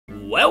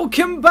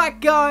Welcome back,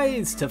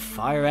 guys, to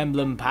Fire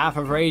Emblem Path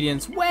of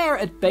Radiance. We're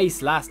at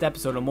base last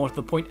episode, or more to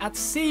the point, at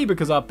sea,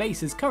 because our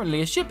base is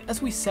currently a ship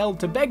as we sailed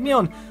to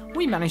Begnion.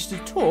 We managed to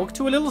talk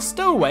to a little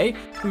stowaway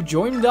who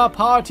joined our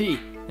party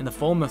in the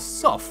form of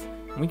Soph.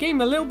 And we gave him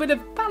a little bit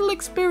of battle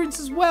experience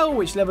as well,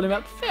 which leveled him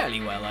up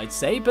fairly well, I'd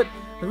say. But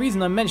the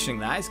reason I'm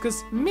mentioning that is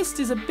because Mist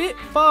is a bit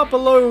far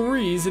below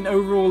Reese in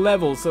overall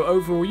level, so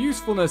overall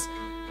usefulness,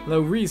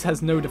 though Reese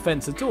has no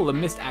defense at all, and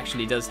Mist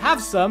actually does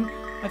have some,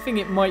 I think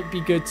it might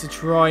be good to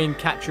try and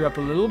catch her up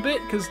a little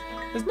bit, because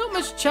there's not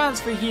much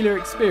chance for healer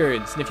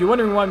experience. And if you're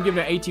wondering why I'm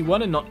giving her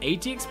 81 and not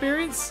 80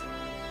 experience,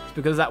 it's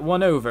because that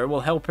 1 over will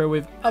help her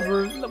with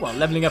other, well,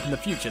 leveling up in the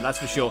future, that's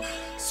for sure.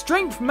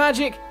 Strength,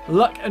 magic,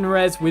 luck, and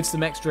res with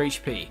some extra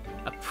HP.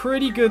 A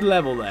pretty good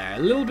level there. A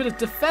little bit of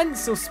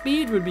defense or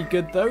speed would be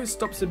good though.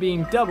 Stops her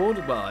being doubled.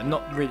 Well,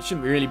 not really,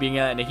 shouldn't be really being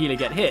letting a healer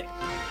get hit.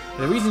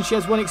 The reason she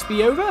has 1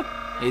 XP over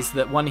is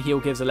that 1 heal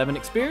gives 11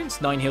 experience,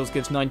 9 heals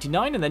gives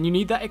 99, and then you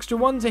need that extra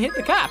 1 to hit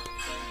the cap.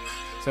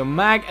 So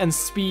mag and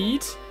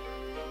speed,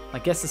 I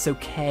guess it's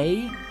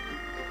okay.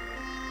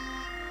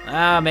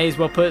 May as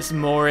well put some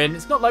more in.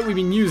 It's not like we've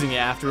been using it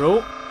after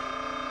all.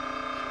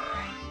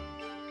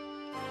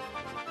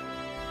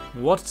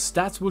 What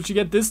stats will she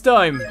get this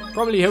time?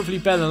 Probably hopefully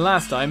better than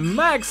last time.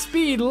 Mag,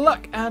 speed,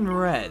 luck, and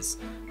res.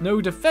 No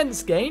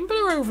defense gain, but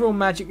her overall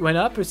magic went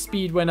up, her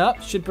speed went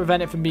up. Should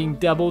prevent it from being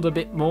doubled a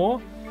bit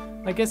more.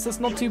 I guess that's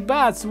not too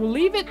bad, so we'll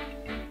leave it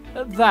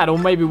at that, or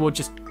maybe we'll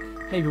just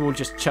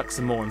chuck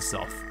some more on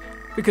Soph.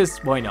 Because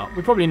why not?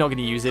 We're probably not going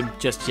to use him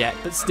just yet,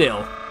 but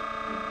still.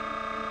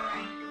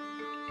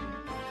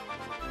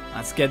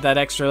 Let's get that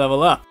extra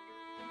level up.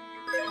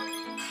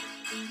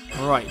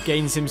 Alright,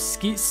 gain some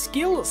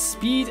skill,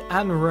 speed,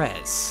 and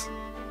res.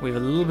 With a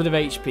little bit of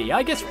HP.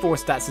 I guess 4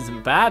 stats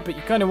isn't bad, but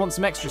you kind of want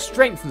some extra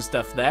strength and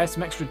stuff there,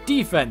 some extra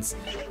defense.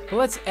 But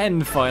let's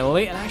end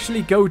finally and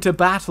actually go to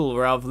battle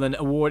rather than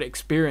award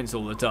experience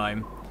all the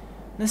time.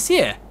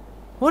 Nasir,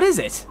 what is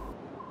it?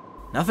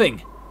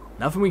 Nothing.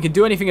 Nothing we can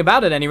do anything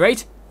about at any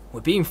rate.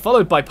 We're being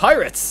followed by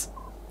pirates.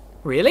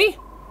 Really?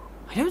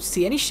 I don't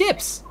see any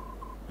ships.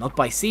 Not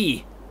by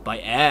sea, by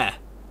air.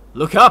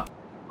 Look up.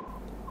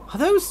 Are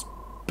those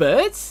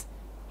birds?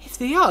 If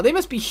they are, they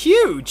must be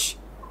huge.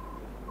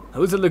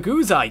 Those are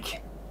Laguz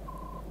of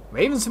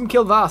Ravens from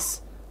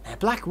Kilvas. Their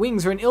black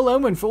wings are an ill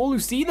omen for all who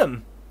see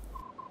them.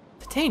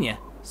 Titania,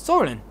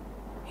 Soren,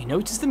 you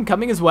noticed them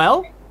coming as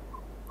well?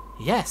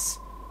 Yes,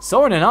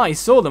 Soren and I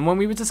saw them when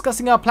we were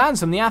discussing our plans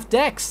from the aft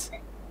decks.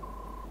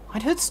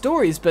 I'd heard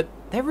stories, but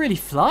they're really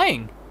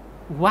flying.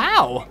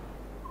 Wow.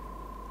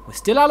 We're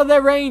still out of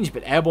their range,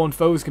 but airborne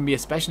foes can be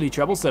especially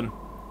troublesome.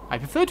 I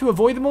prefer to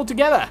avoid them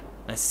altogether.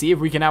 Let's see if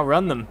we can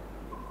outrun them.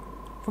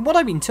 From what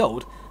I've been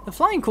told, the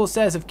flying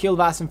corsairs of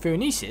Kilvas and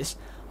Phoenicius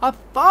are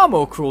far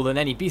more cruel than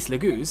any beast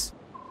Laguz.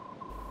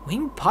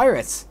 Winged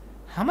pirates?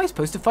 How am I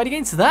supposed to fight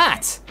against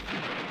that?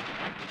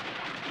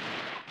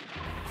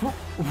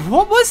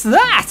 What was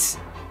that?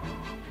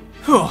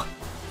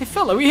 It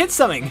felt like we hit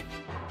something.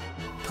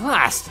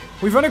 Blast!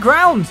 We've run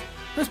aground!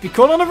 Must be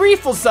caught on a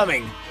reef or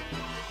something!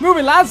 Move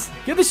it, lads!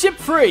 Get the ship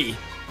free!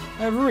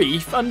 A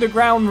reef,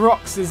 underground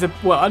rocks is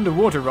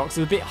underwater rocks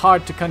is a bit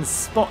hard to kind of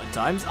spot at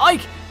times.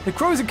 Ike! The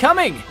crows are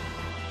coming!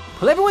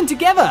 Pull everyone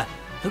together!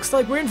 Looks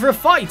like we're in for a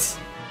fight!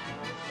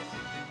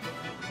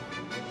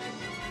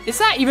 Is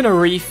that even a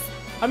reef?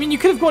 I mean, you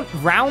could have gone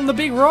round the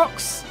big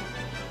rocks.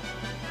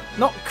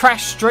 Not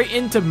crash straight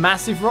into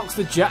massive rocks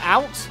that jut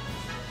out.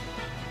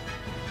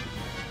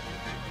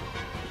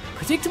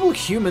 Predictable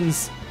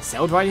humans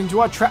sailed right into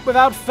our trap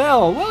without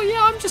fail. Well,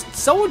 yeah, I'm just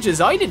soldiers.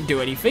 I didn't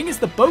do anything. It's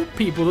the boat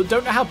people that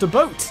don't know how to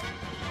boat.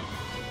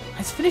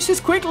 Let's finish this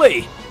quickly.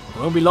 It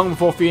won't be long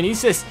before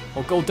Phoenicius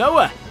or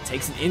Goldoa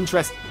takes an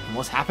interest in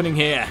what's happening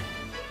here.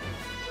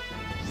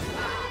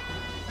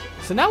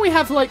 So now we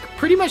have, like,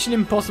 pretty much an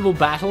impossible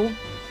battle.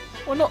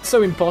 Well, not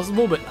so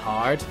impossible, but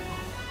hard.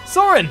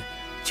 Soren, do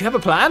you have a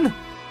plan?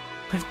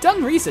 We've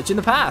done research in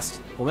the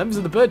past. All members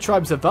of the bird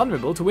tribes are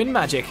vulnerable to wind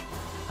magic.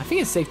 I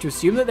think it's safe to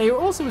assume that they are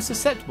also as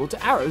susceptible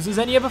to arrows as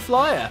any other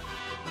flyer.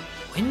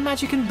 Wind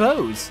magic and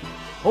bows.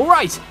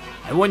 Alright,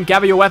 everyone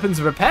gather your weapons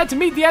and prepare to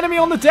meet the enemy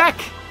on the deck.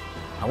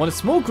 I want a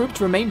small group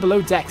to remain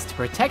below decks to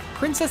protect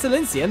Princess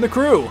Alincia and the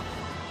crew.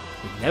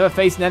 We've never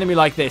faced an enemy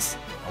like this.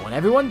 I want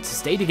everyone to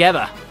stay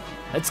together.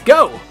 Let's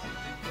go!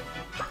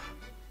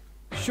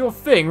 Sure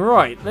thing,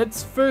 right.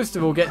 Let's first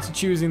of all get to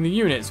choosing the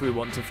units we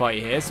want to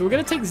fight here. So we're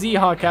going to take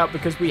Zehawk out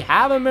because we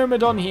have a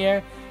Myrmidon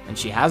here, and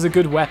she has a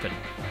good weapon.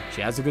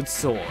 She has a good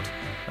sword.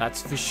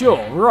 That's for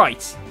sure.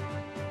 Right.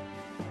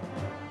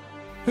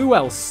 Who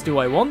else do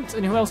I want,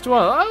 and who else do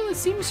I... Oh, it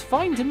seems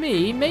fine to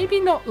me. Maybe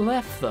not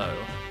Left,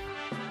 though.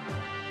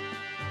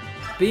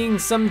 Being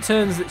some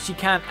turns that she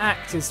can't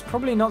act is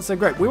probably not so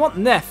great. We want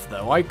Neff,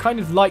 though. I kind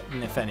of like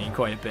Nefeni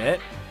quite a bit.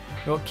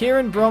 We've got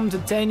Kieran, Brom,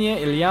 Titania,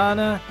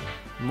 Ilyana,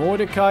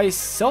 Mordecai.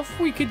 Soph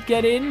we could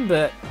get in,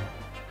 but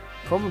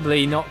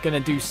probably not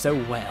going to do so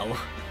well.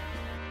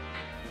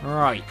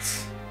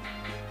 Right.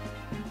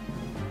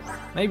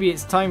 Maybe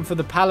it's time for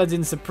the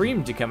Paladin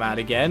Supreme to come out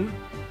again.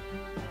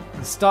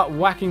 and start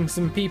whacking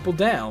some people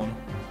down.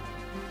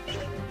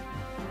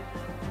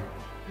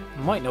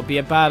 Might not be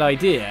a bad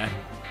idea.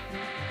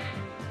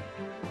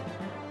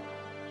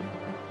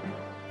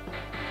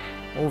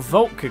 Or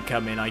Volk could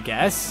come in, I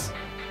guess.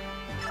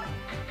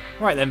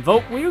 Right then,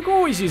 Volk, we could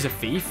always use a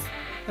thief.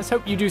 Let's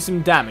hope you do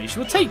some damage.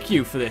 We'll take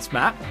you for this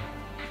map.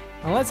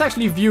 Well, let's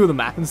actually view the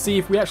map and see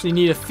if we actually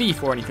need a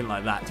thief or anything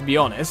like that, to be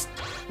honest.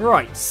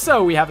 Right,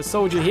 so we have a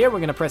soldier here. We're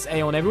going to press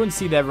A on everyone,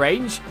 see their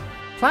range.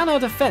 Plan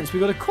our defense.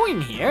 We've got a coin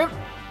here,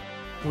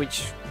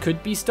 which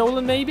could be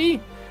stolen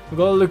maybe. We've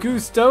got a Laguz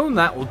stone.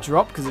 That will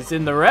drop because it's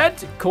in the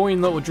red.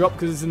 Coin that will drop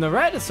because it's in the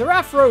red. A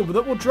Seraph robe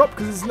that will drop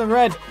because it's in the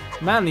red.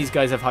 Man, these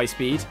guys have high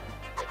speed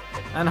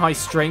and high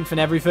strength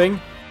and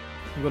everything.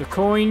 We've got a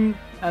coin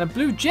and a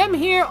blue gem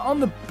here on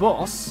the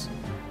boss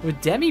with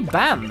Demi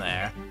Ban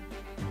there.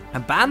 A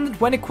band that,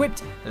 when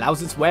equipped,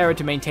 allows its wearer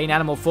to maintain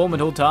animal form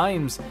at all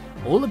times.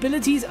 All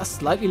abilities are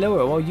slightly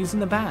lower while using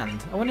the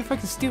band. I wonder if I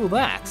can steal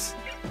that.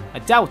 I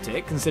doubt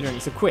it, considering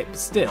it's equipped, but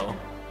still.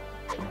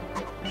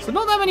 So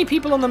not that many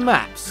people on the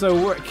map, so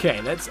we're okay.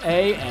 Let's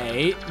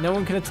A. No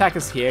one can attack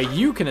us here.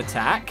 You can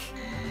attack.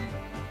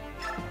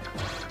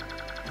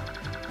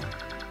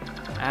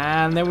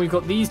 And then we've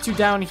got these two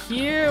down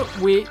here,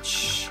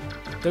 which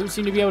don't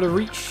seem to be able to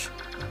reach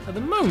at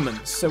the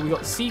moment. So we've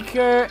got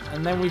Seeker,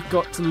 and then we've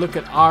got to look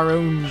at our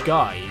own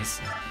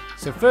guys.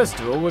 So first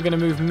of all, we're going to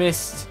move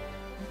Mist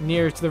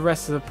nearer to the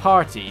rest of the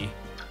party.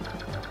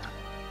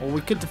 Or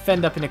we could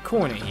defend up in a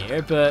corner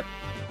here, but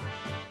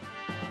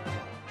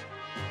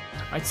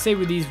I'd say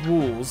with these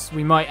walls,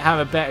 we might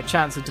have a better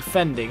chance of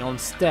defending on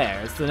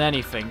stairs than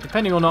anything,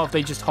 depending on if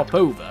they just hop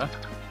over.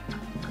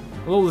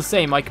 Well, all the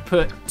same, I could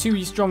put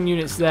 2 strong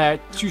units there,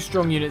 2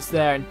 strong units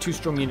there, and 2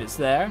 strong units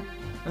there,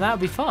 and that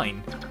would be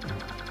fine.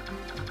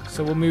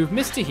 So we'll move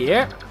Mr.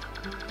 here.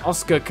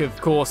 Oscar,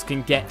 of course,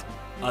 can get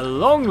a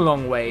long,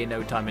 long way in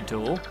no time at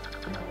all.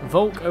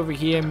 Volk over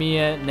here,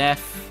 Mia,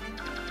 Neff.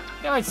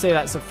 Yeah, I'd say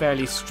that's a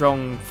fairly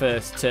strong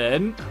first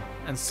turn.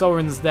 And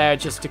Soren's there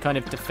just to kind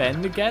of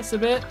defend, I guess, a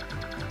bit.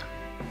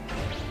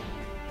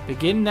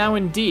 Begin now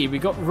indeed. We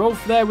got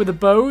Rolf there with the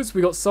bows.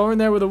 We got Soren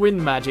there with the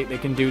wind magic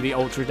that can do the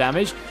ultra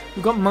damage.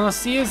 We've got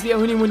Marcia's the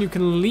only one who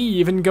can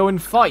leave and go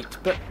and fight.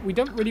 But we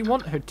don't really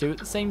want her to at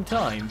the same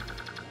time.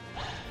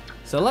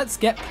 So let's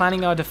get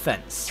planning our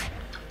defense.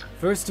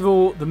 First of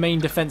all, the main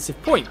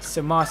defensive points.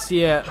 So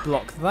Marcia,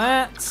 block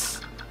that.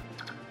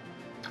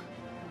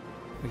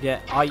 We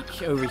get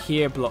Ike over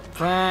here, block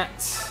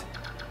that.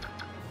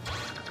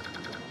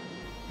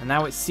 And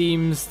now it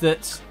seems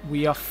that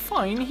we are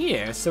fine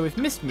here. So if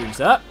Mist moves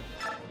up,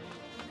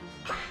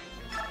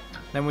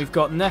 then we've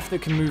got Neff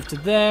that can move to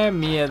there,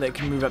 Mia that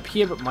can move up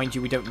here, but mind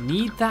you, we don't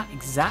need that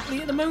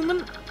exactly at the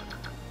moment.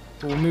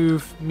 We'll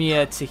move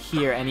Mia to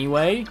here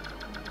anyway.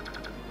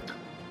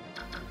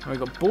 And we've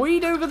got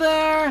Boyd over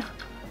there,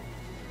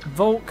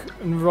 Volk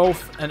and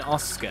Rolf and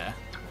Oscar.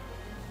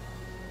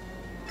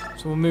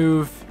 So we'll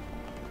move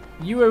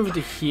you over to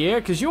here,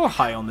 because you're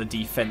high on the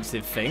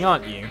defensive thing,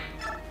 aren't you?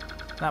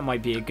 That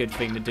might be a good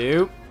thing to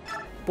do.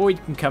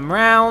 Boyd can come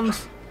round.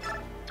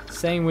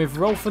 Same with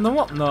Rolf and the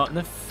whatnot.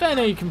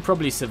 Nefene can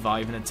probably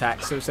survive an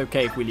attack, so it's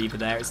okay if we leave her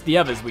there. It's the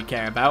others we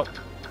care about.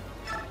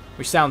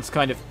 Which sounds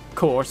kind of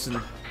coarse and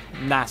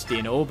nasty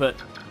and all, but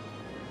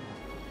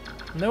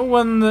no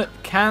one that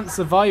can't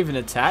survive an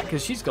attack,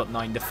 because she's got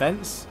 9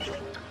 defense,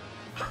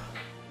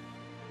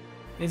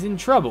 is in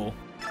trouble.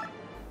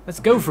 Let's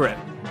go for it.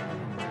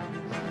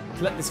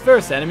 Let this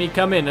first enemy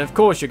come in, and of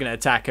course you're going to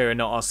attack her and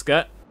not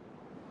Oscar.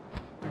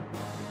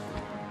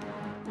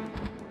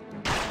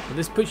 But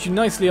this puts you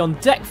nicely on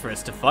deck for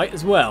us to fight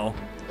as well.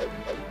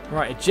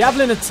 Right, a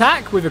javelin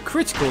attack with a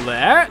critical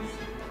there.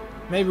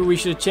 Maybe we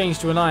should have changed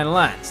to an iron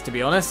lance, to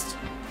be honest.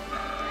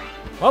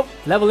 Well,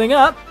 leveling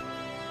up.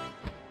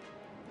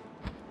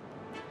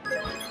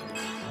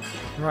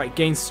 Right,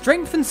 gain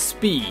strength and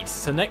speed.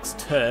 So next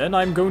turn,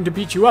 I'm going to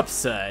beat you up,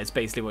 sir, is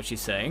basically what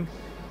she's saying.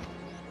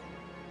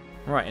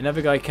 Right,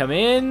 another guy come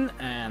in,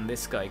 and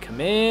this guy come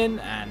in,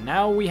 and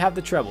now we have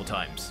the treble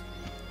times.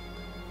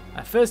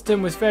 Our first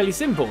turn was fairly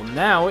simple.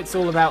 Now it's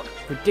all about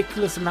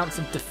ridiculous amounts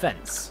of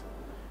defense.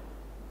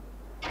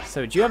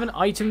 So, do you have an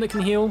item that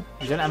can heal?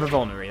 You don't have a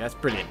vulnerary. That's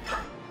brilliant.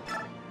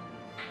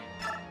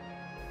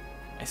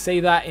 I say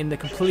that in the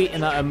complete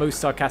and utter most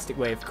sarcastic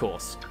way, of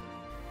course.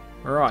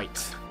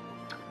 Right.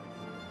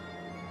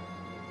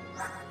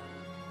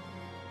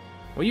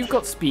 Well, you've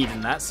got speed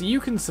in that, so you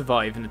can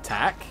survive an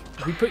attack.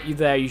 If we put you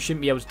there, you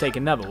shouldn't be able to take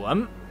another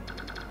one.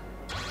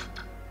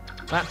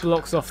 That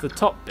blocks off the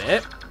top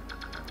bit.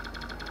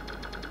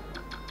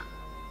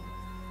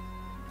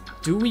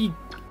 Do we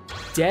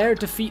dare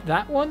defeat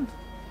that one?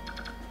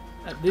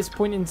 At this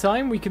point in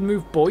time, we can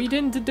move Boyd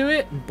in to do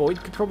it, and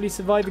Boyd could probably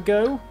survive a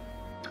go.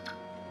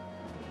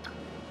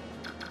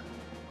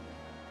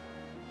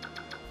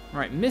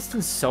 Right, Mist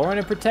and Soren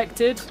are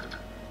protected.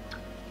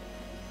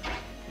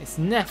 It's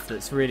Neff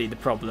that's really the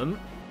problem.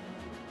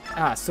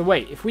 Ah, so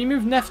wait, if we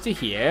move Neff to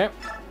here,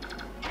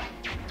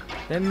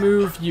 then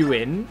move you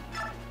in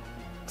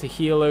to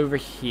heal over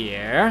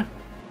here.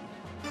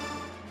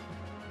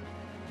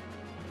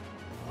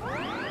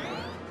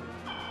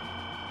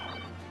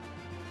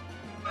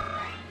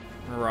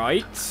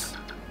 Right.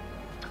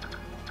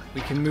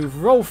 We can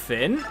move Rolf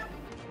in.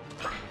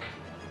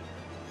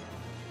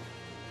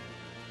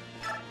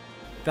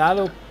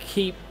 That'll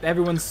keep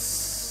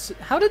everyone's...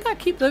 How did that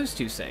keep those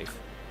two safe?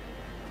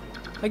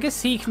 I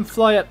guess he can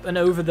fly up and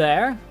over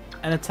there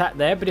and attack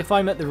there, but if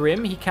I'm at the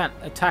rim, he can't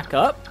attack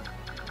up.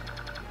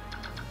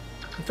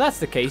 If that's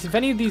the case, if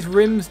any of these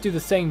rims do the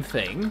same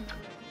thing...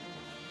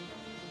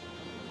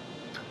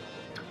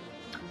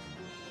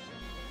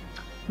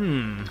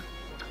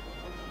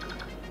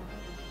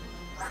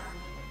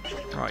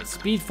 Right,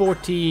 speed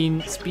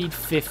 14, speed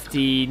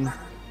 15.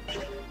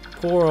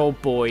 Poor old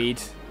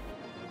Boyd.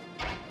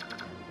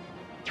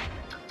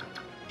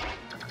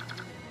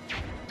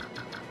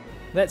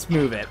 Let's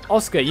move it.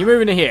 Oscar, you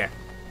move into here.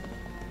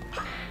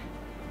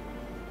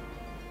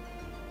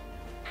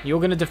 You're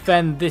going to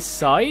defend this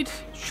side.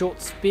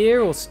 Short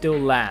spear or still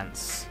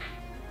lance?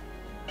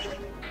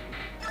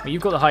 Well,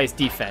 you've got the highest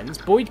defense.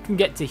 Boyd can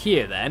get to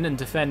here then and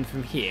defend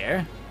from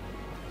here.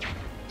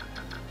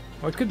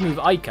 Or I could move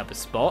Ike up a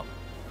spot.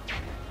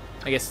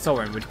 I guess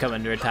Soren would come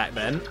under attack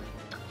then.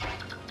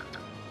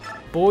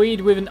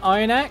 Boyd with an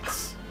iron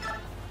axe.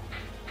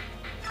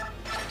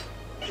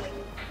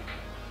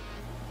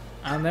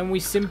 And then we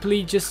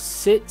simply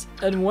just sit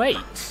and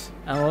wait.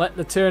 And let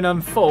the turn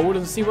unfold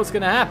and see what's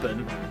going to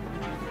happen.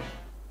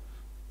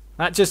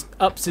 That just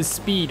ups his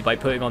speed by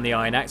putting on the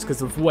iron axe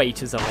because of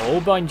weight as a whole.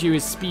 Mind you,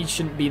 his speed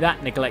shouldn't be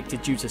that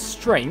neglected due to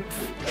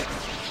strength.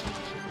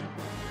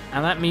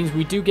 And that means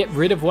we do get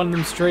rid of one of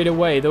them straight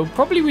away. Though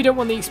probably we don't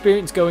want the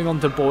experience going on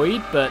to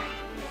Boyd, but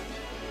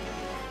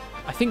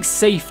I think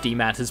safety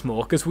matters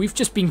more because we've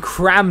just been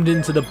crammed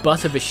into the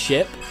butt of a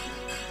ship.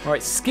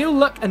 Alright, skill,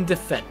 luck, and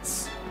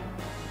defense.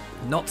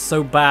 Not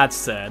so bad,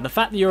 sir. And the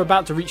fact that you're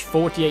about to reach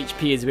 40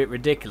 HP is a bit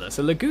ridiculous.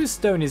 A Laguz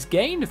stone is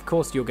gained. Of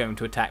course you're going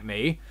to attack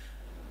me.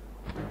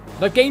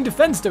 But gain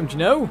defense, don't you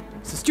know?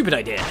 It's a stupid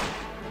idea.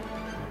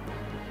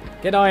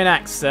 Get iron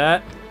axe,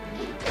 sir.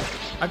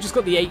 I've just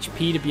got the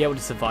HP to be able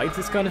to survive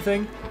this kind of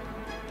thing.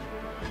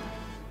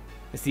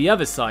 It's the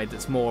other side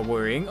that's more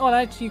worrying. Oh,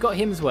 actually, you got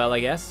him as well, I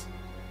guess.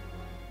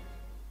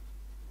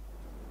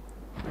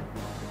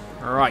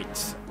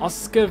 Right.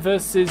 Oscar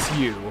versus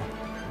you.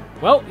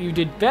 Well, you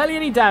did barely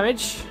any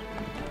damage.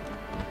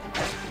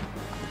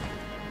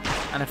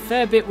 And a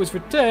fair bit was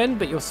returned,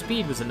 but your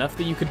speed was enough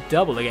that you could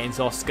double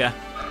against Oscar.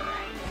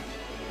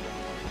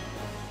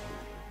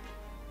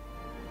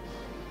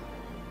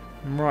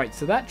 Right,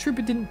 so that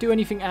trooper didn't do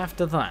anything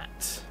after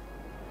that.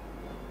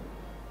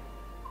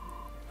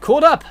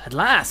 Caught up, at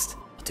last!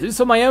 I'll do this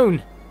on my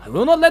own. I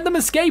will not let them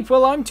escape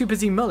while I'm too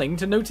busy mulling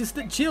to notice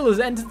that Jill has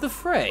entered the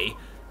fray.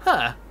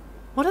 Huh,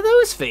 what are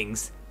those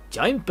things?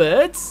 Giant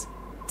birds?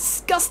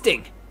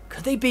 Disgusting!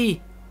 Could they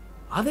be...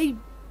 Are they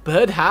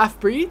bird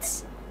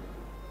half-breeds?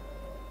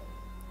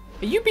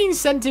 Are you being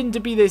sent in to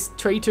be this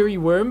traitory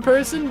worm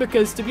person?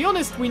 Because, to be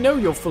honest, we know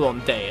you're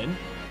full-on Daean.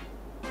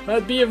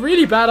 That'd be a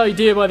really bad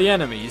idea by the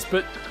enemies,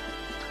 but...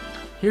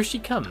 Here she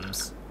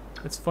comes.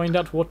 Let's find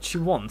out what she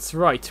wants.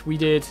 Right, we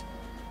did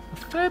a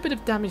fair bit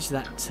of damage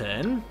that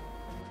turn.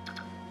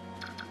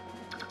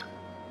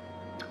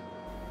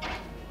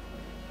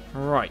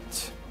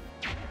 Right.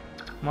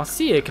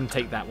 Marcia can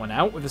take that one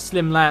out with a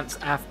slim lance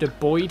after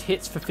Boyd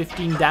hits for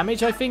 15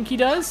 damage, I think he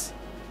does.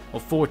 Or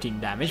 14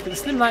 damage, but the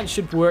slim lance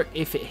should work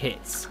if it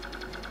hits.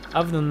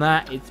 Other than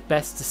that, it's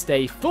best to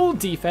stay full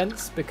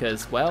defense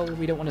because, well,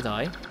 we don't want to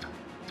die.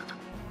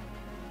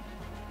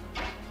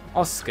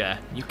 Oscar,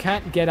 you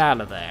can't get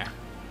out of there.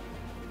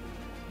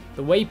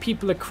 The way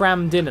people are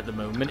crammed in at the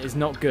moment is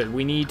not good.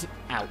 We need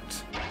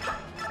out.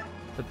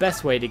 The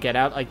best way to get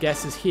out, I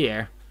guess, is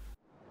here.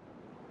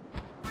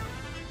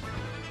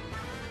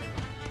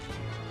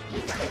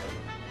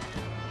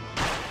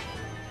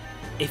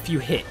 If you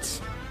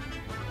hit.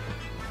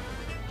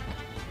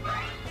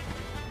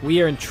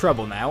 We are in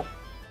trouble now.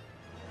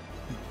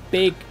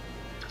 Big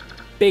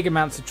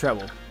amounts of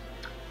trouble.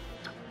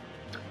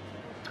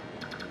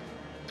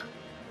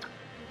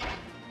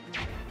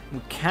 We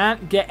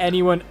can't get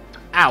anyone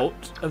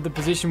out of the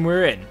position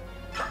we're in.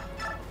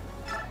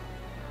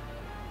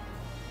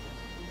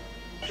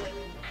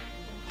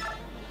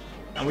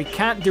 And we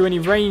can't do any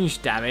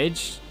range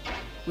damage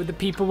with the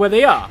people where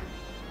they are.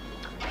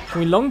 Can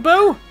we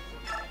longbow?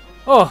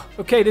 Oh,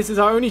 okay, this is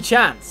our only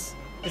chance.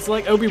 It's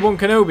like Obi-Wan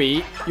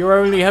Kenobi, your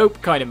only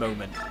hope kind of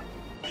moment.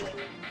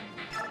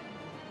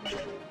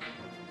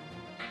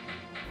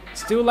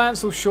 Steel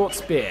lance or short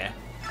spear?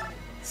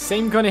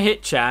 Same kind of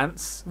hit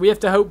chance. We have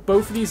to hope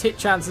both of these hit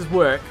chances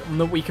work and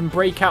that we can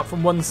break out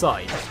from one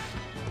side.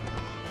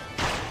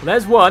 Well,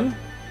 there's one.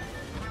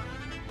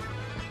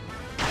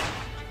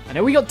 I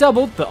know we got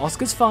doubled, but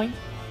Oscar's fine.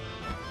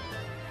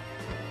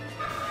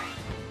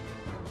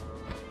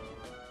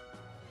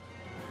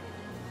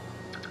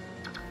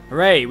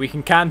 Hooray, we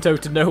can canto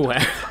to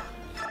nowhere.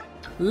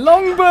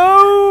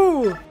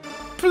 Longbow!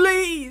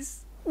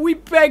 Please! We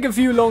beg of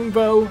you,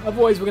 Longbow.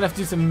 Otherwise, we're going to have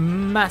to do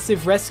some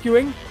massive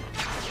rescuing.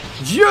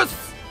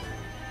 Yes!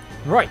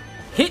 Right.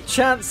 Hit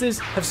chances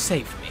have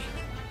saved me.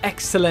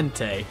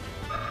 Excelente.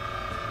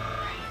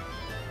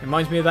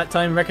 Reminds me of that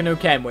time in Reckono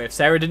Ken where if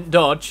Sarah didn't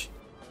dodge,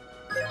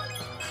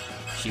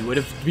 she would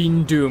have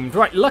been doomed.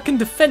 Right, luck and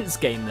defense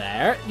gain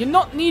there. You're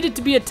not needed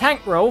to be a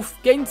tank,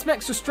 Rolf. Gain some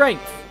extra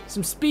strength.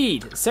 Some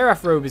speed.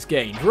 Seraph robe is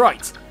gained.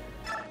 Right.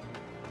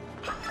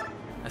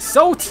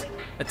 Assault.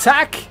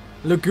 Attack.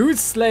 Laguz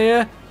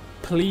Slayer.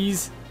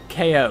 Please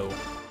KO.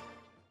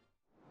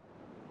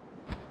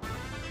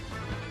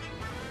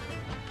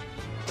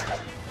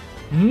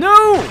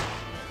 No!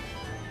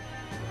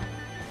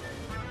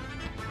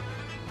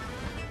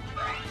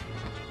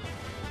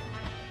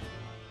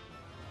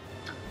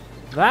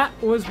 That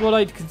was what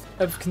I'd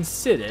have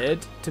considered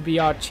to be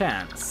our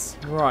chance.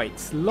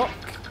 Right, Locke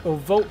or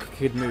Volk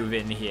could move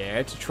in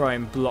here to try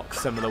and block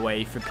some of the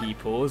way for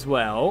people as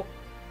well.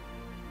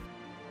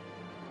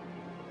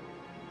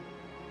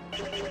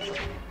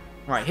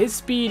 Right, his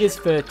speed is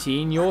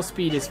 13, your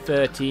speed is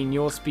 13,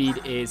 your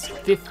speed is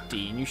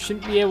 15. You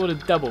shouldn't be able to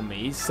double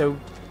me, so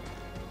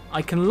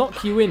I can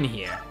lock you in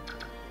here.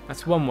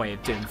 That's one way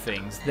of doing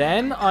things.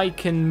 Then I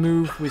can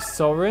move with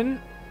Soren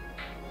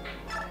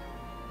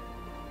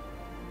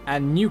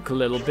and nuke a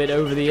little bit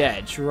over the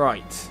edge.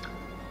 Right.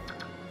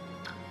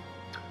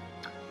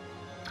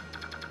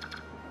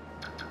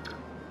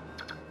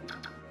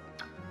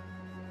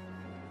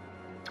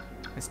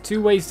 There's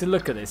two ways to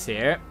look at this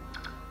here.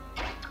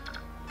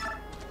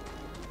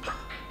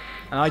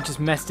 And I just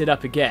messed it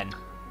up again.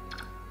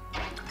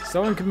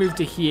 Someone can move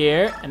to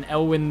here and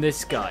Elwin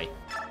this guy.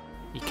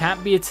 He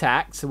can't be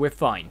attacked, so we're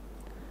fine.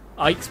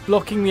 Ike's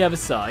blocking the other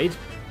side.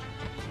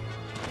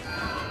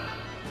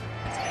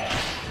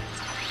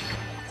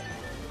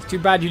 It's too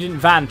bad you didn't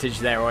vantage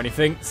there or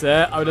anything,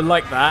 sir. I would have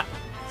liked that.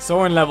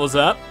 Soren levels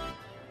up.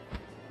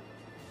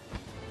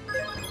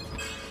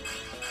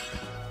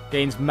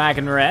 Gains mag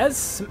and res.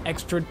 Some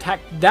extra attack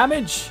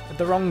damage at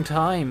the wrong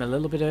time. A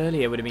little bit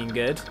earlier would have been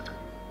good.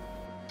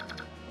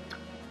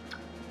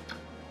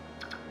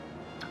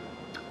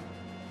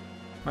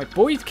 Right,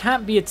 Boyd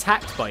can't be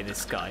attacked by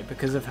this guy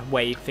because of the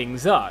way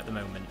things are at the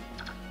moment.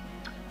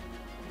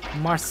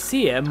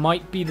 Marcia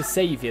might be the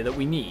saviour that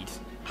we need.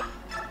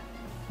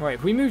 Right,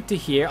 if we move to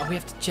here... Oh, we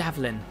have to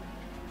javelin.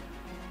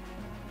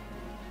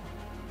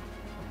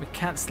 We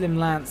can't slim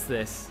lance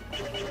this.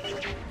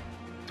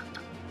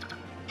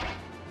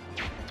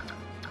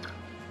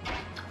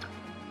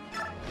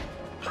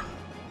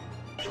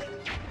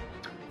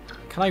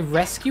 Can I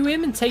rescue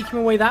him and take him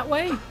away that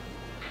way?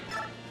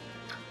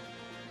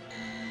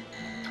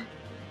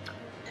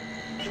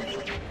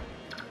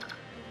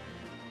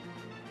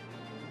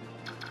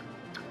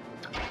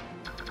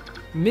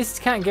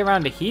 Mist can't get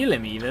around to heal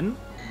him even.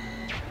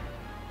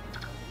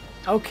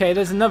 Okay,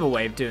 there's another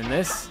way of doing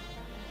this.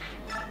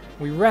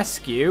 We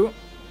rescue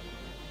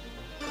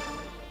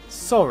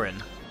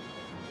Soren.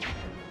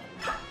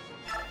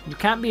 You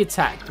can't be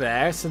attacked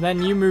there, so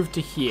then you move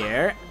to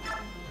here.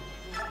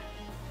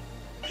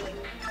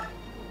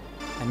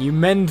 And you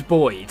mend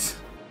Boyd.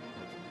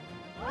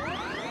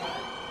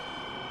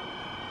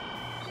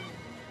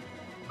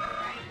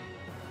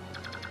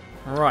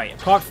 Right,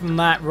 apart from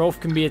that, Rolf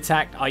can be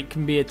attacked, Ike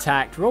can be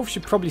attacked. Rolf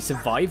should probably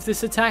survive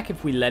this attack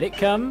if we let it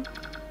come.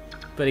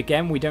 But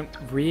again, we don't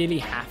really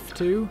have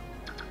to.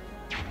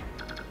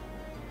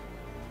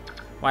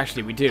 Well,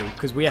 actually we do,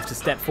 because we have to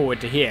step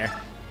forward to here.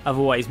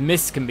 Otherwise,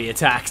 Mist can be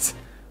attacked.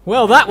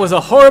 Well, that was a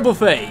horrible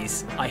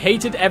phase. I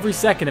hated every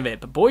second of it,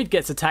 but Boyd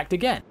gets attacked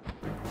again.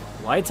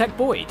 Why attack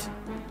Boyd?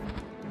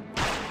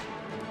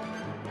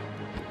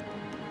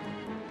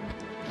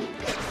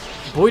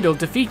 Boyd will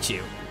defeat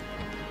you.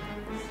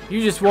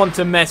 You just want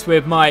to mess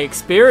with my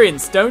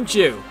experience, don't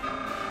you?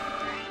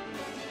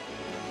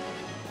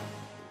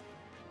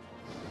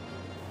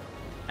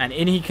 And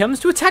in he comes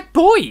to attack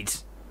Boyd!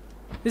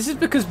 This is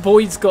because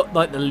Boyd's got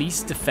like the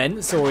least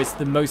defense, or is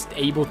the most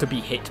able to be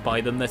hit by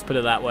them, let's put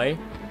it that way.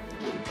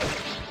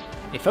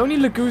 If only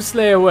Laguz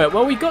Slayer worked.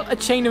 Well, we got a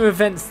chain of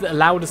events that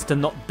allowed us to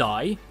not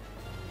die.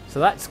 So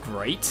that's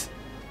great.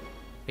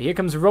 But here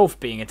comes Rolf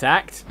being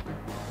attacked.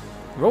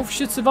 Rolf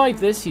should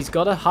survive this, he's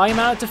got a high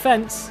amount of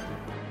defense.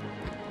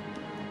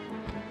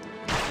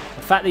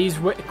 The fact that he's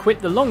quit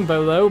the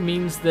longbow, though,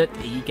 means that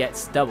he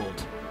gets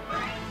doubled.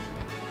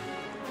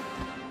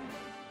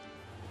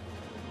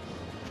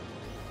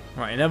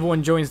 Right, another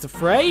one joins the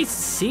fray.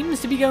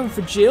 Seems to be going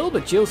for Jill,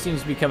 but Jill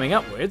seems to be coming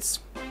upwards.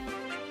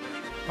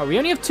 Right, we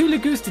only have 2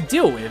 Laguz to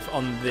deal with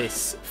on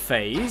this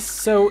phase,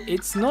 so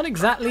it's not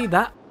exactly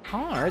that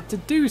hard to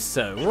do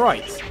so.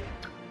 Right.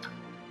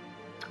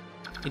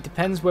 It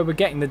depends where we're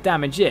getting the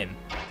damage in.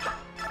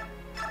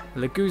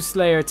 Laguz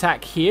Slayer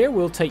attack here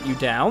will take you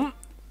down.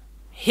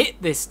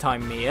 Hit this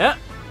time, Mia.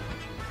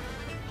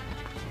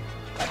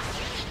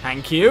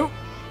 Thank you.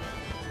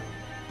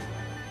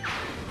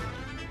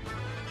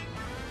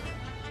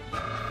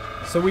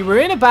 So we were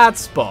in a bad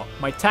spot.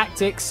 My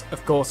tactics,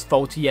 of course,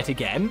 faulty yet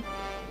again.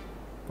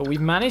 But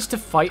we've managed to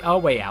fight our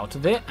way out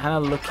of it and are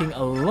looking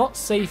a lot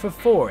safer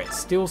for it.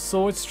 Steel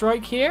Sword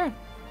Strike here?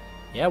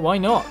 Yeah, why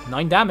not?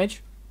 9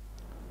 damage.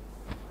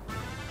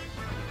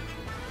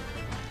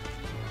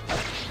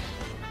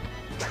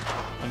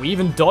 And we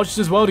even dodged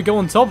as well to go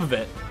on top of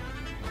it.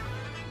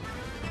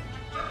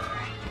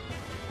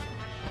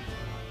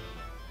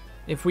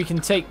 if we can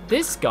take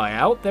this guy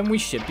out, then we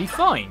should be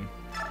fine.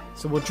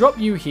 So we'll drop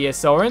you here,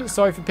 Soren.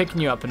 Sorry for picking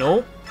you up and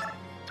all.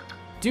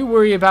 Do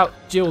worry about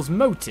Jill's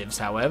motives,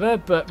 however,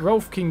 but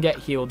Rolf can get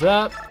healed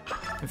up.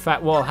 In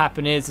fact, what will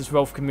happen is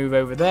Rolf can move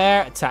over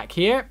there, attack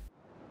here.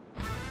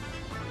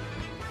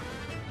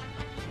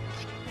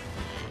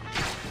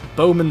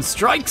 Bowman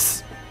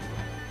strikes.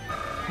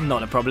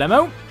 Not a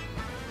problemo.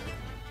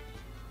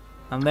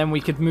 And then we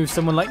could move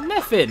someone like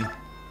Neffin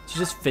to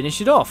just finish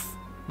it off.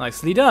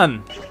 Nicely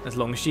done. As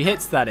long as she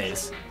hits, that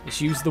is.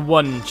 Just use the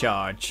one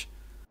charge.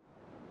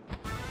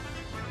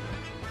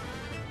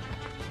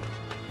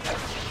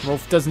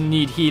 Rolf doesn't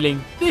need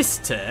healing this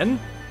turn.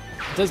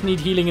 He does need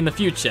healing in the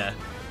future.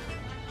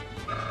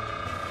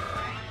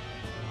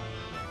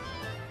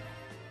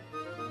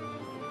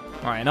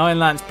 Alright, an Iron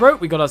Lance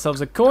broke. We got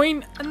ourselves a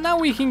coin. And now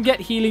we can get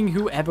healing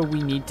whoever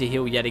we need to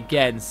heal yet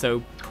again.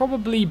 So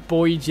probably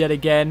Boyd yet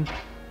again.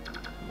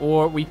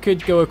 Or we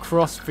could go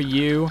across for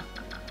you.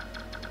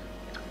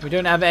 We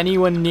don't have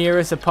anyone near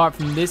us apart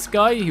from this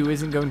guy who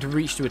isn't going to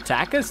reach to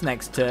attack us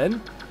next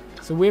turn.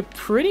 So we're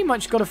pretty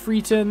much got a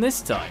free turn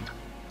this time.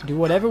 Do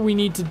whatever we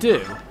need to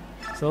do.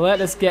 So let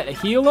us get a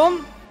heal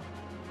on.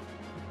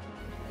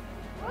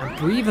 And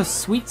breathe a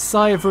sweet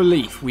sigh of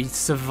relief. We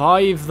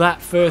survived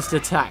that first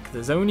attack.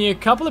 There's only a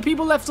couple of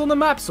people left on the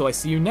map, so I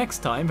see you next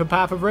time for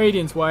Path of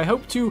Radiance, where I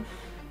hope to,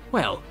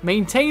 well,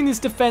 maintain this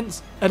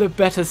defense at a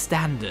better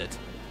standard.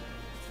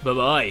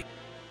 Bye-bye.